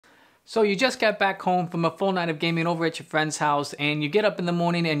So you just got back home from a full night of gaming over at your friend's house, and you get up in the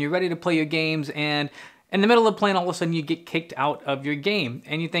morning and you're ready to play your games, and in the middle of playing, all of a sudden you get kicked out of your game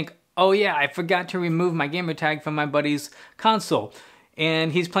and you think, oh yeah, I forgot to remove my gamertag from my buddy's console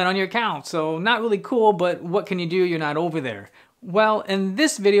and he's playing on your account. So not really cool, but what can you do? You're not over there. Well, in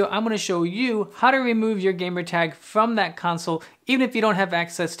this video, I'm going to show you how to remove your gamertag from that console, even if you don't have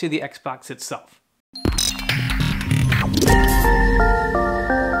access to the Xbox itself.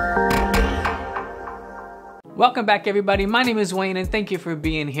 Welcome back, everybody. My name is Wayne and thank you for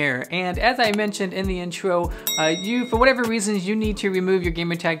being here. And as I mentioned in the intro, for whatever reasons, you need to remove your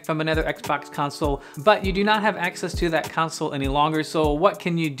gamertag from another Xbox console, but you do not have access to that console any longer. So what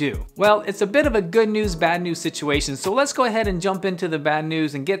can you do? Well, it's a bit of a good news, bad news situation. So let's go ahead and jump into the bad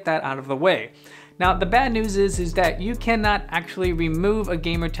news and get that out of the way. Now, the bad news is that you cannot actually remove a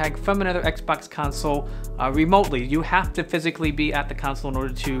gamertag from another Xbox console remotely. You have to physically be at the console in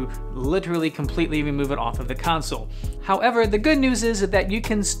order to literally completely remove it off of the console. However, the good news is that you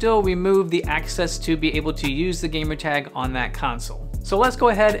can still remove the access to be able to use the gamertag on that console. So let's go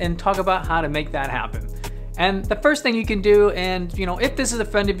ahead and talk about how to make that happen. And the first thing you can do, and if this is a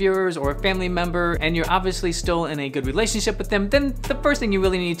friend of yours or a family member and you're obviously still in a good relationship with them, then the first thing you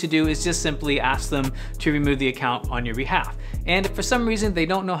really need to do is just simply ask them to remove the account on your behalf. And if for some reason they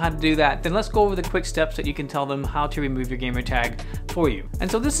don't know how to do that, then let's go over the quick steps that you can tell them how to remove your gamertag for you.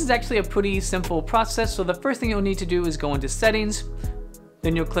 And so this is actually a pretty simple process. So the first thing you'll need to do is go into settings,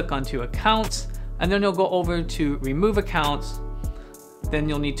 then you'll click onto accounts, and then you'll go over to remove accounts. Then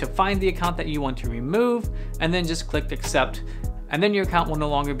you'll need to find the account that you want to remove and then just click accept, and then your account will no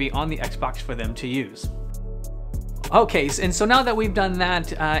longer be on the Xbox for them to use. Okay, and so now that we've done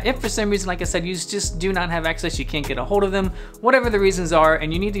that, if for some reason, like I said, you just do not have access, you can't get a hold of them, whatever the reasons are,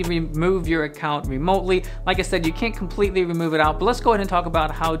 and you need to remove your account remotely, like I said, you can't completely remove it out, but let's go ahead and talk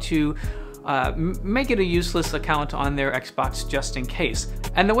about how to make it a useless account on their Xbox just in case.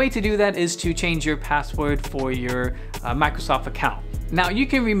 And the way to do that is to change your password for your Microsoft account. Now, you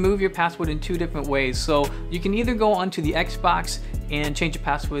can remove your password in two different ways. So you can either go onto the Xbox and change your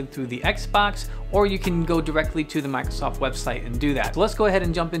password through the Xbox, or you can go directly to the Microsoft website and do that. So let's go ahead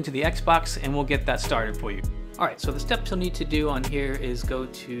and jump into the Xbox and we'll get that started for you. All right, so the steps you'll need to do on here is go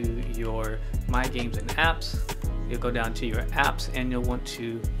to your My Games and Apps. You'll go down to your apps and you'll want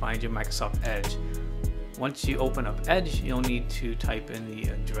to find your Microsoft Edge. Once you open up Edge, you'll need to type in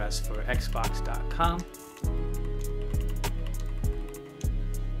the address for xbox.com.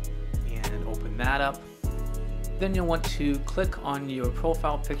 Open that up. Then you'll want to click on your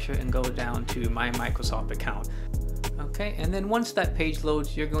profile picture and go down to My Microsoft Account. Okay, and then once that page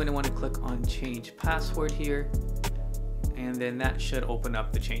loads, you're going to want to click on Change Password here. And then that should open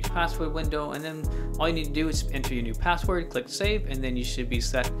up the Change Password window. And then all you need to do is enter your new password, click Save, and then you should be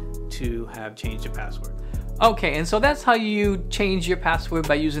set to have changed your password. Okay, and so that's how you change your password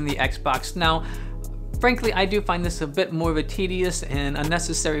by using the Xbox. Now, frankly, I do find this a bit more of a tedious and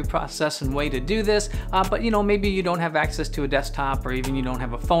unnecessary process and way to do this, but maybe you don't have access to a desktop or even you don't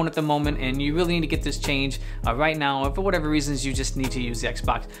have a phone at the moment and you really need to get this changed right now, or for whatever reasons you just need to use the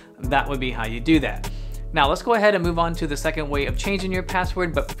Xbox. That would be how you do that. Now let's go ahead and move on to the second way of changing your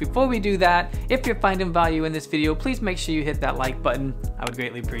password, but before we do that, if you're finding value in this video, please make sure you hit that like button. I would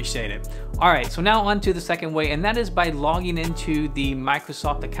greatly appreciate it. All right, so now on to the second way, and that is by logging into the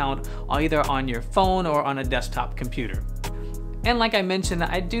Microsoft account either on your phone or on a desktop computer. And like I mentioned,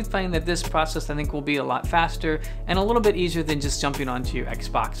 I do find that this process I think will be a lot faster and a little bit easier than just jumping onto your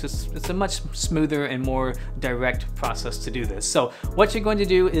Xbox. It's a much smoother and more direct process to do this. So what you're going to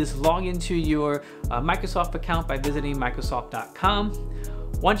do is log into your Microsoft account by visiting Microsoft.com.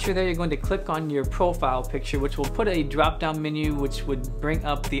 Once you're there, you're going to click on your profile picture, which will put a drop-down menu which would bring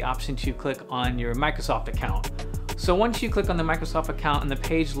up the option to click on your Microsoft account. So once you click on the Microsoft account and the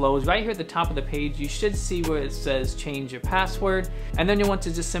page loads, right here at the top of the page, you should see where it says change your password. And then you want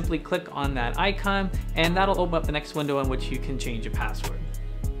to just simply click on that icon and that'll open up the next window in which you can change your password.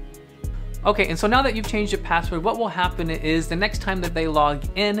 Okay, and so now that you've changed your password, what will happen is the next time that they log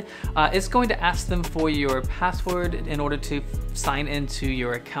in, it's going to ask them for your password in order to sign into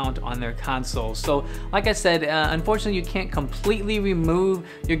your account on their console. So like I said, unfortunately you can't completely remove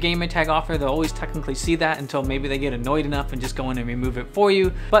your gamertag off there. They'll always technically see that until maybe they get annoyed enough and just go in and remove it for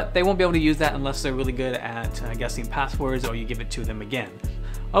you, but they won't be able to use that unless they're really good at guessing passwords or you give it to them again.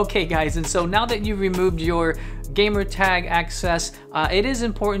 Okay guys, and so now that you've removed your Gamertag access, it is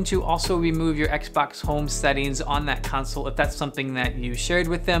important to also remove your Xbox Home settings on that console if that's something that you shared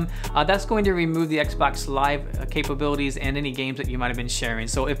with them. That's going to remove the Xbox Live capabilities and any games that you might have been sharing.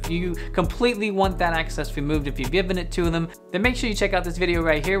 So if you completely want that access removed, if you've given it to them, then make sure you check out this video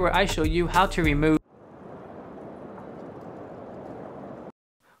right here where I show you how to remove.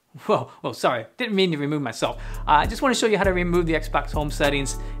 Whoa, sorry, didn't mean to remove myself. I just want to show you how to remove the Xbox Home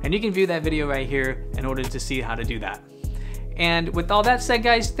settings, and you can view that video right here in order to see how to do that. And with all that said,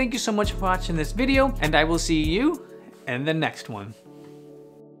 guys, thank you so much for watching this video, and I will see you in the next one.